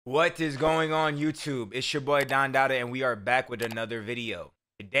What is going on YouTube? It's your boy Don Dada and we are back with another video.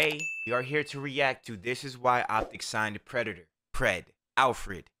 Today, we are here to react to This Is Why OpTic Signed Predator, PRED,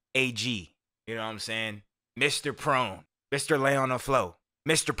 Alfred, AG, you know what I'm saying? Mr. Prone, Mr. Lay on the Flow,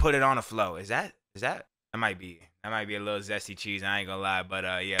 Mr. Put It on the Flow. Is that? That might be a little zesty cheese, I ain't gonna lie.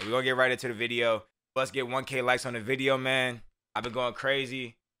 But yeah, we're gonna get right into the video. Let's get 1K likes on the video, man. I've been going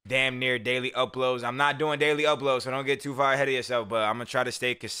crazy. Damn near daily uploads. I'm not doing daily uploads, so don't get too far ahead of yourself, but I'm gonna try to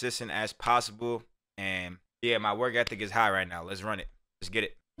stay consistent as possible. And yeah, my work ethic is high right now. Let's run it. Let's get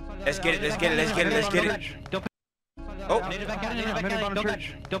it. Let's get it. Let's get it. Let's get it. Let's get it. Oh.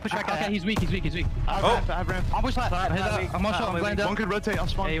 Don't push back. Okay, he's weak. Oh. I'm push left. I'm on shot. I'm going down. One could rotate. I'll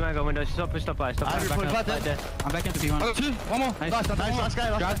spawn. Hey, you wanna go window? Stop by. Stop. I'm back into B1. Oh, two. One more. Nice. Last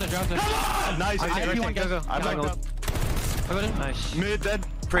guy. Drive there. Nice. Go. I'm back up. Nice. Mid dead.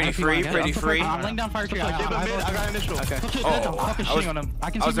 Pretty free. I'm laying down fire tree. I got initial. Okay. Oh, I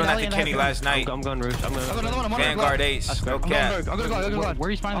was doing that to Kenny last night. I'm going roof. Vanguard Ace. No cap. I'm gonna go. Where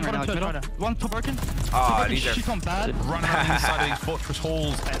are you spawning right now? One top broken. Oh, these are... She's gone bad. Run around inside of these fortress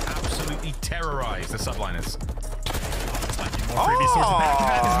halls and absolutely terrorize the subliners.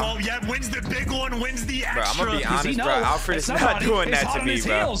 Oh! Yeah, wins the big one, wins the extra. Bro, I'm gonna be honest, bro. Alfred is not doing that to me,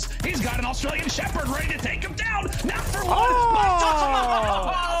 bro. He's got an Australian Shepherd ready to take him down. Not for one,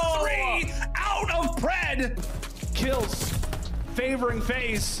 Oh! but 3 out of PRED. Kills, favoring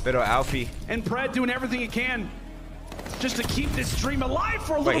FaZe. Little Alfie. And PRED doing everything he can just to keep this stream alive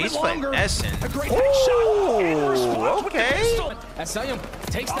for a little bit longer. Finessing. A great headshot. Okay. Asylum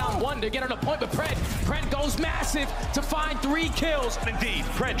takes down one to get on a point, but PRED goes massive to find 3 kills. Indeed,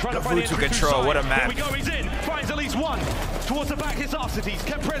 PRED trying to find the to control. What a map. Here we go, he's in. Finds at least one. Towards the back, his Arcites.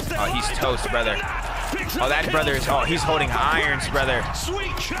 Can PRED stay alive? He's toast, brother. Oh, that brother is... Oh, he's holding irons, brother.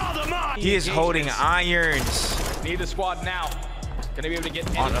 Sweet child of mine. He is holding irons. Need the squad now. Gonna be able to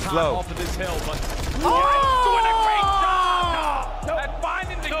get on the flow off of this hill, but doing a great job. No. And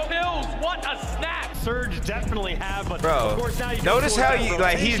finding the kills. What a snap. Surge definitely have, but bro, of course now you notice how you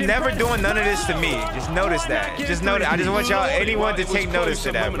he's never doing none of this to me. Just notice that. Just notice. I just want y'all, anyone, to take notice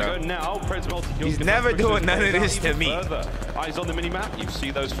to that, bro. He's never doing none of this to me. Eyes on the mini map. You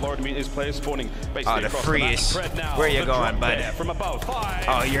see those Florida Meters players spawning. Oh, the freest. Where you going, bud? From above.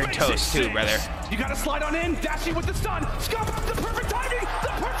 Oh, you're toast too, brother. You gotta slide on in. Dashing with the stun. Scum, the perfect timing.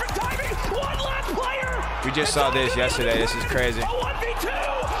 One last player. We just saw this yesterday. This is crazy. 1v2.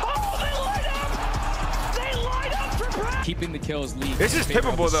 Keeping the kills lead. This is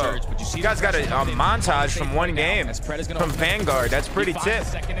pippable though. You guys got a montage from one game from Vanguard. That's pretty tip.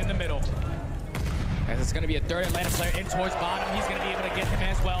 Second in the middle. As it's going to be a third Atlanta player in towards bottom. He's going to be able to get him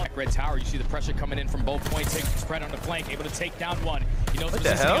as well. Red Tower, you see the pressure coming in from both points. Spread on the flank, able to take down one. He knows what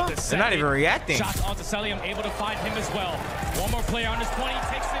the hell? They're not even reacting. Shots onto Celium, able to find him as well. One more player on this point.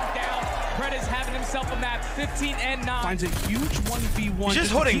 He takes him down. PRED is having himself a map 15 and 9. Finds a huge 1v1. He's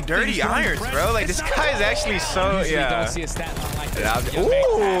just holding dirty irons, bro. Like, this guy is actually so, yeah. Don't see a stat line like this.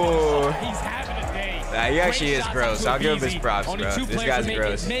 Ooh. He's having a day. Nah, he actually is gross. I'll give him his props, bro. This guy's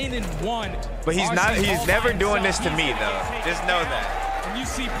gross. But he's never doing this to me, though. Just know that. And you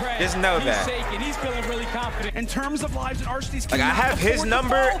see PRED, just know that. He's feeling really confident. In terms of lives and Arcites, like, I have his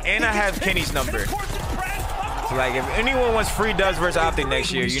number and I have Kenny's number. So, like, if anyone wants free dubs versus OpTic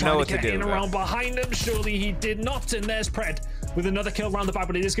next year, you know what to do. Around behind him, surely he did not. And there's PRED with another kill around the back,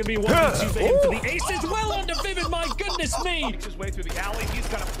 but it is going to be 1v2 for him for the ace as well under Vivid. My goodness me! Makes his way through the alley. He's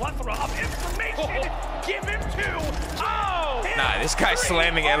got a plethora of information. Give him 2. Oh! Nah, this guy's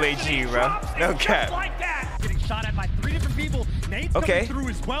slamming LAG, bro. No cap. Like that. Getting shot at by 3 different people. Nate's coming through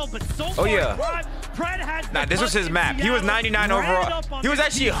as well, but so far, PRED has nah, this was his map. He was 99 overall. He was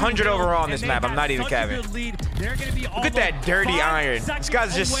actually 100 overall on this map. I'm not even capping. Look at that dirty iron. This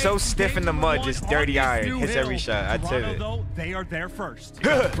guy's just so stiff in the mud, just dirty iron. Hits every shot. I tell it. They are there first.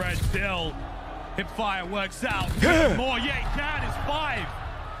 PRED still. Hip fire works out. More, yeah, he can. Is 5.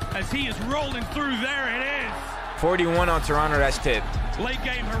 As he is rolling through, there it is. 41 on Toronto, that's tip. Late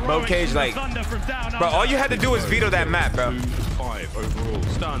game bro, Cage, like, bro, all you had to do was veto that map, bro. 5 overall.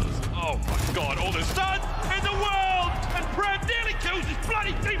 Stuns. Oh my god, all the stuns in the world! And PRED nearly kills his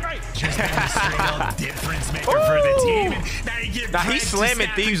bloody teammate! Just a straight up difference maker for the team. And now you get he's slamming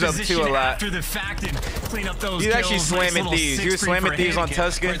thieves up too a lot. After the fact and clean up those he's actually slamming thieves. He was slamming thieves on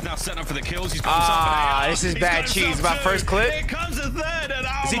Tuscan. Now set up for the kills. This is bad cheese. My first clip. Here comes a third, and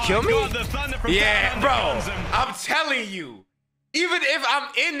does he kill me? Yeah, bro. I'm telling you. Even if I'm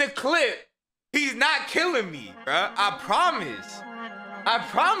in the clip, he's not killing me, bro. I promise. I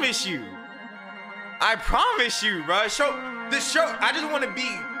promise you. I promise you, bro. I just want to be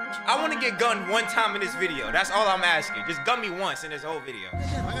I want to get gunned one time in this video. That's all I'm asking. Just gun me once in this whole video.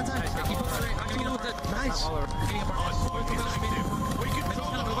 Nice.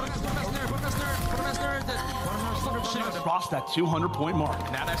 Cross that 200-point mark.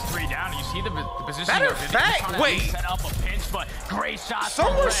 Now that's 3 down. You see the position. Matter of fact, wait. Set up a pinch, but great shot.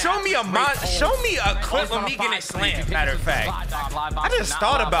 Someone show me a clip of me getting slammed. Matter of fact, I just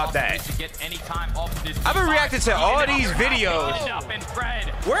thought about that. I've been reacting to all these videos.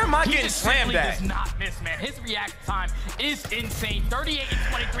 Where am I getting slammed at? Does not miss, man. His react time is insane. 38 and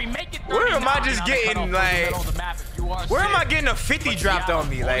 23. Make it 30. Where am I just getting like? Where am I getting a 50 dropped on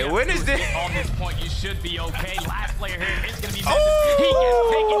me? Like, when is this? On this point, you should be okay. Last player here is gonna be. He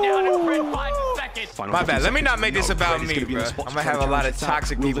gets taken down in PRED 5 seconds. My bad. Let me not make this about me, bro. I'm gonna have a lot of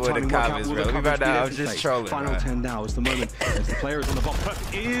toxic people in the comments, bro. Let me back down. I was just trolling, bro. Final 10 now is the moment as the players on the ball.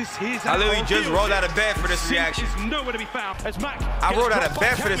 I literally just rolled out of bed for this reaction. Nowhere to be found as Mac. I rolled out of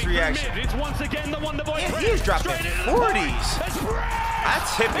bed for this reaction. It's once again the wonder boy. Yeah, he's dropping 40s. I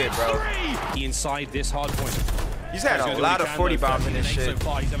tip it, bro. Inside this hard point. He's had a lot of 40 bombs in this shit. So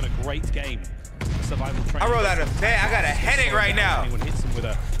far, he's having a great game. Survival I rolled out of bed. I got a headache right now. Anyone hits him with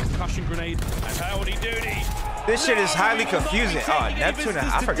a concussion grenade. And how would he do it? This shit is highly confusing. Oh, Neptune.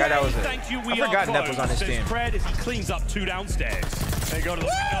 I forgot that was I forgot Nep was on this team. PRED as he cleans up 2 downstairs. They go to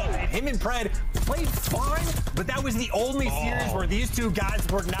the him and PRED played fine, but that was the only series where these two guys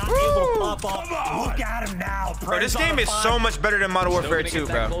were not able to pop off. Look at him now. Bro, this game is so much better than Modern Warfare 2,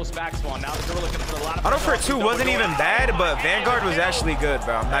 bro. Modern Warfare 2 wasn't even bad, but Vanguard was actually good,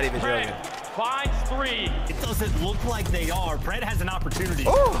 bro. I'm not even joking. Finds 3. It doesn't look like they are. PRED has an opportunity.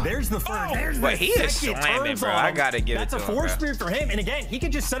 There's the first. There's the he is slamming, bro. I gotta give it to him. That's a force spear for him. And again, he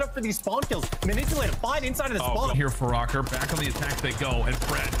can just set up for these spawn kills. Manipulate a fight inside of the spawn. Here for Rocker. Back on the attack they go. And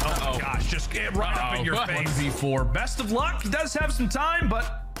PRED. Oh my gosh. Just get right up in your face. 1v4. Best of luck. He does have some time, but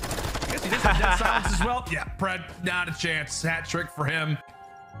I guess he does have dead silence as well. Yeah, PRED, not a chance. Hat trick for him.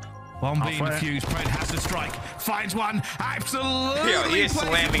 Bomb being defused. PRED has to strike. Finds one. Absolutely. Yo, he is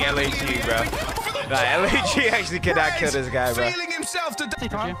slamming LHG, bro. Nah, LHG actually cannot kill this guy, bro. Feeling himself to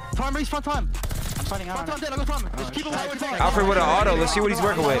time, race, front time. I'm fighting out. Front time, I go front. Just keep him alive. Alfred with an auto. Let's see what he's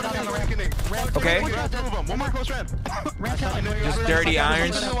working with. Okay. Just dirty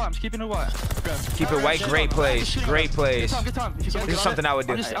irons. Keep it white. Keep it white. Great plays. Great plays. This is something I would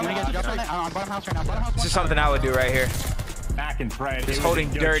do. This is something I would do right here. Back in PRED. Just holding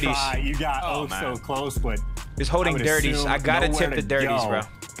dirties. You got so close, but just holding dirties. I gotta tip the dirties, bro.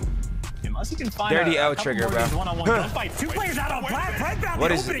 Unless you can find dirty L trigger, bro. Gunfight. 2 players out on black.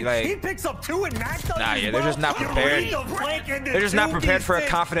 What is it like? He picks up 2 and Max. Nah, yeah, they're just not prepared. They're just not prepared for a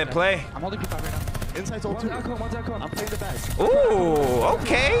confident play. I'm holding P5 right now. Inside all 2. I'm playing the back. Ooh,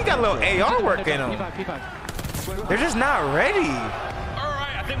 okay. Got a little AR work in them. They're just not ready.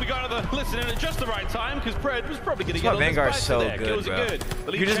 I think we got to listen in at just the right time because PRED was probably going to get on Vanguard's so good, bro.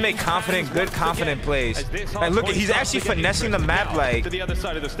 You just make good confident plays. Like, look, he's actually finessing the map like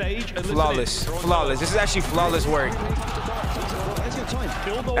flawless. This is actually flawless work.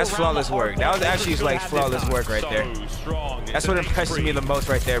 That's flawless work. That was actually like flawless work right there. That's what impresses me the most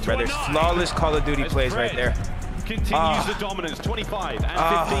right there, brothers. Flawless Call of Duty plays right there. Continues the dominance, 25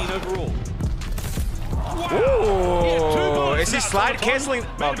 and 15 overall. Ooh, is he slide canceling?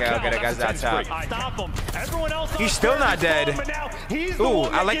 Okay, that guy's not top. He's still not dead. Ooh,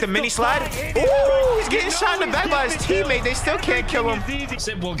 I like the mini slide. Ooh, he's getting shot in the back by his teammate. They still can't kill him.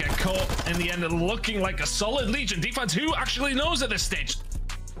 Sim will get caught in the end, looking like a solid Legion defense. Who actually knows at this stage?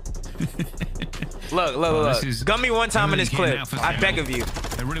 Look. Gun me one time in this clip. I beg of you.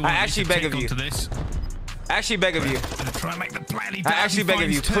 I actually beg of you. I actually beg of you. I actually beg of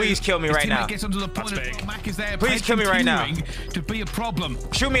you. Please kill me right now. Please kill me right now. To be a problem.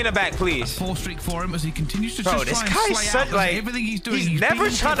 Shoot me in the back, please. 4-streak for him as he continues to bro, this guy's such like everything he's doing. He's never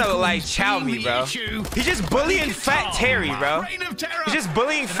trying to like chow me, bro. He's just bullying Fat Terry, bro. He's just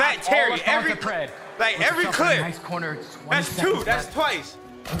bullying Fat Terry every clip. That's 2. That's twice.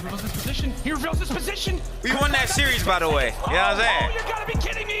 He reveals his position. We won that series, by the way. You know what I'm saying? Oh, you gotta be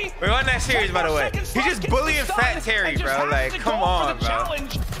kidding me. We won that series, by the way. He's just bullying Fat Terry, bro. Like, come on, bro.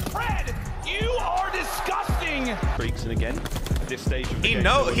 PRED, you are disgusting. Freaks and again. At this stage of the he game,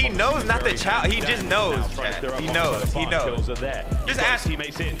 knows not the child. He just knows. He knows. Just ask him.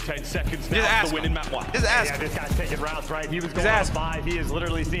 Teammates in 10 seconds now. Just ask to win in map 1. Just ask. Yeah, this guy's taking routes, right? He was going on 5. He has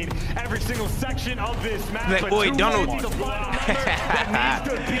literally seen every single section of this map. Like, boy, Donald. That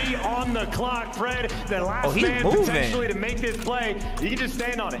needs to be on the clock, PRED. The last man potentially to make this play. You can just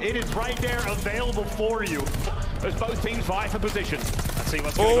stand on it. It is right there available for you. as both teams vie for position. Let's see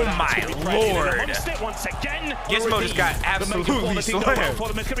what's Oh going on. my lord. Once again. Gizmo just got absolutely slammed.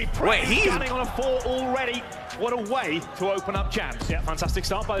 Wait, he's standing on a 4 already. What a way to open up champs. Yeah, fantastic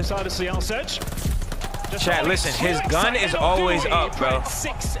start by the side of CL Search. Chat, listen, his gun is always up, bro.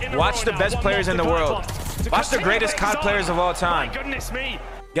 Watch the best players in the world. Watch the greatest COD players of all time. My goodness me.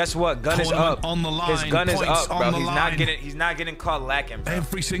 Guess what? Gun is up. On the line, His gun is points up, bro. on the He's not getting caught lacking, bro.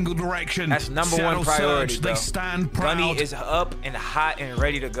 Every single direction. That's number Seattle one priority, Surge, bro. They stand proud. Gunny is up and hot and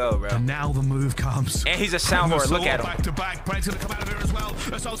ready to go, bro. And now the move comes. And he's a sound horn. Look at him. Back to back. Pred's gonna come out of here as well.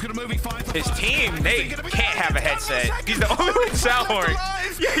 Assault's gonna move. His team, they can't have a headset. He's the only one sound horn.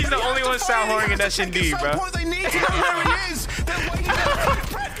 Yeah, he's the only one sound horning in S&D, bro. They need to know where he is. They're waiting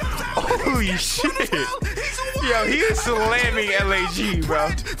Holy shit. Yo, he is slamming LAG, bro.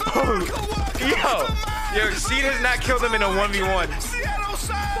 Yo, Seed has not killed him in a 1v1.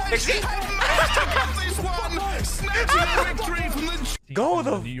 Go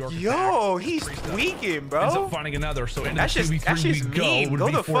the yo, he's tweaking, bro. Ends up finding another, so into That's the just 2v3 we mean. go.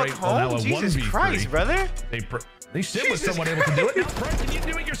 Go the fuck home, Jesus Christ, brother. They still was someone able to do it. Fred, can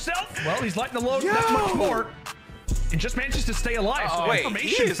you do it yourself? Well, he's letting the load that much more. It just manages to stay alive. So Wait,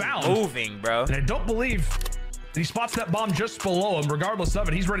 information he is found. moving, bro. And I don't believe that he spots that bomb just below him. Regardless of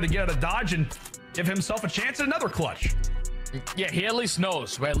it, he's ready to get out of dodge and give himself a chance at another clutch. Yeah, he at least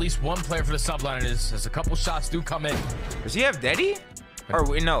knows where at least one player for the subline is. As a couple shots do come in. Does he have Deddy? Or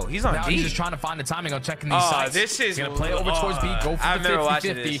no, he's on Now D. he's just trying to find the timing on checking these sites. This is he's gonna play over towards B, go for I've the never watched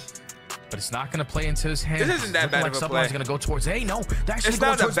 50-50. this. But it's not gonna play into his hands. This isn't that bad like of a play. Subline's gonna go towards A. No, they're actually It's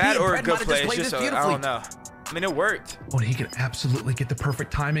going not a towards bad B. or a Fred good might have play. just It's played just this I beautifully. don't know. I mean, it worked. Oh, and he can absolutely get the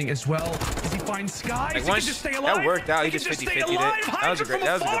perfect timing as well. Does he find Skies? Like He can just stay alive. that worked out. He can just stay 50-50'd it. alive. That was a Hydra great.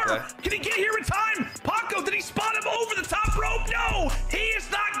 That was a good from play. afar. Can he get here in time? Paco, did he spot him over the top rope? No, he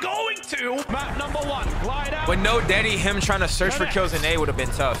is not going to. Map number 1, glide out. With no Deddy, him trying to search for kills in A would have been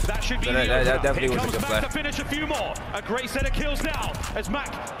tough. That should be So that definitely was a good play. to finish a few more. A great set of kills now as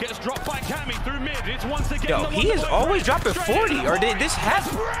Mac gets dropped by Cammy through mid. It's once again Yo, he is always dropping 40. Or did this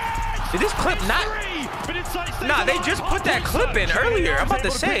happen? Did this clip not? Nah, they just put that clip in earlier. I'm about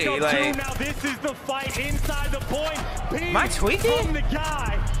to say, like, now this is the fight inside the point. am I tweaking? The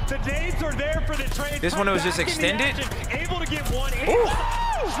guy. The days are there for the trade. This one was just extended? Able to get one.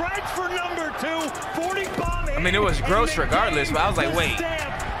 Trade for number 2. 40 bomb. I mean, it was gross regardless, but I was like, wait.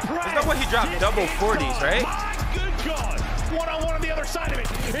 There's no way he dropped double 40s, right? Good God. One-on-one on the other side of it.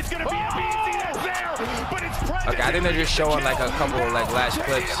 It's going to be a BC that's there, but it's Fred. Okay, I think they're just showing like a couple of like last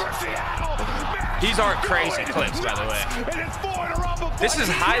clips. These aren't crazy clips, by the way. This is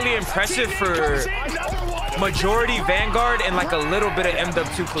highly impressive for majority Vanguard and like a little bit of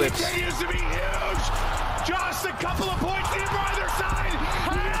MW2 clips. Just a couple of points in for either side.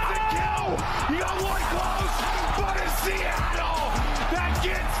 You got one close, but it's Seattle that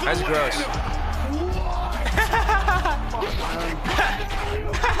gets the That's gross.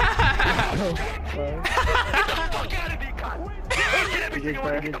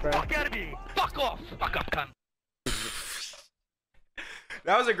 Fuck off. Fuck up, cunt.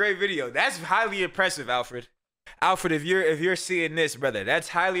 That was a great video. That's highly impressive, Alfred. Alfred, if you're seeing this, brother, that's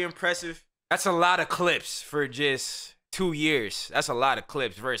highly impressive. That's a lot of clips for just 2 years. That's a lot of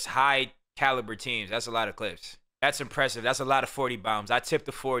clips versus high caliber teams. That's a lot of clips. That's impressive. That's a lot of 40 bombs. I tipped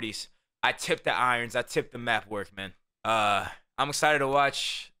the 40s. I tipped the irons. I tipped the map work, man. I'm excited to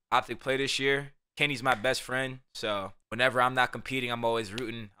watch OpTic play this year. Kenny's my best friend, so whenever I'm not competing, I'm always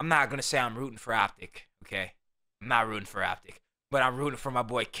rooting. I'm not gonna say I'm rooting for OpTic, okay? I'm not rooting for OpTic, but I'm rooting for my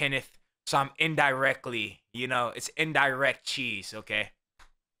boy Kenneth. So I'm indirectly, you know, it's indirect cheese, okay?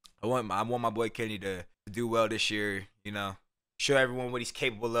 I want my boy Kenny to do well this year, you know, show everyone what he's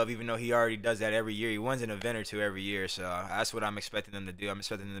capable of, even though he already does that every year. He wins an event or two every year, so that's what I'm expecting them to do. I'm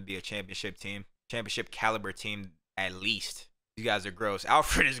expecting them to be a championship team, championship caliber team at least. These guys are gross.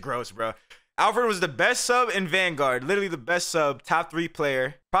 Alfred is gross, bro. Alfred was the best sub in Vanguard, literally the best sub, top 3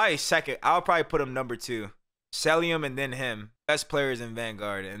 player, probably second. I'll probably put him number 2. Celium and then him, best players in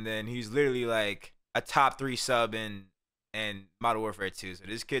Vanguard, and then he's literally like a top 3 sub in Modern Warfare 2. So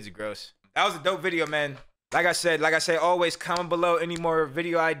this kid's gross. That was a dope video, man. Like I said, always comment below any more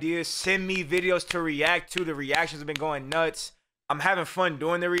video ideas. Send me videos to react to. The reactions have been going nuts. I'm having fun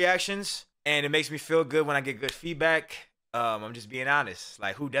doing the reactions, and it makes me feel good when I get good feedback. I'm just being honest.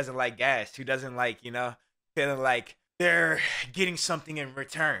 Like, who doesn't like gas? Who doesn't like, you know, feeling like they're getting something in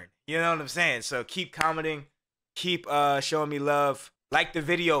return? You know what I'm saying? So keep commenting. Keep showing me love. Like the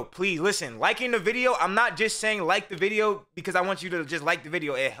video, please. Listen, liking the video, I'm not just saying like the video because I want you to just like the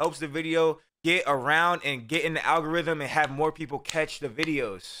video. It helps the video get around and get in the algorithm and have more people catch the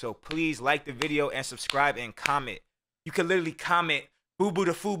videos. So please like the video and subscribe and comment. You can literally comment boo boo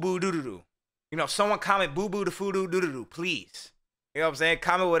the foo boo doo doo doo. You know, someone comment boo boo the foo doo doo doo doo, please. You know what I'm saying?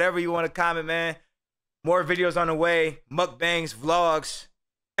 Comment whatever you want to comment, man. More videos on the way, mukbangs, vlogs,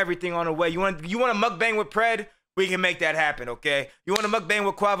 everything on the way. You want a mukbang with Pred? We can make that happen, okay? You want a mukbang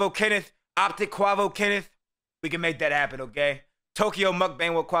with Quavo Kenneth, OpTic Quavo Kenneth? We can make that happen, okay? Tokyo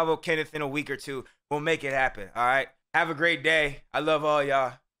mukbang with Quavo Kenneth in a week or two. We'll make it happen, all right? Have a great day. I love all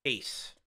y'all. Peace.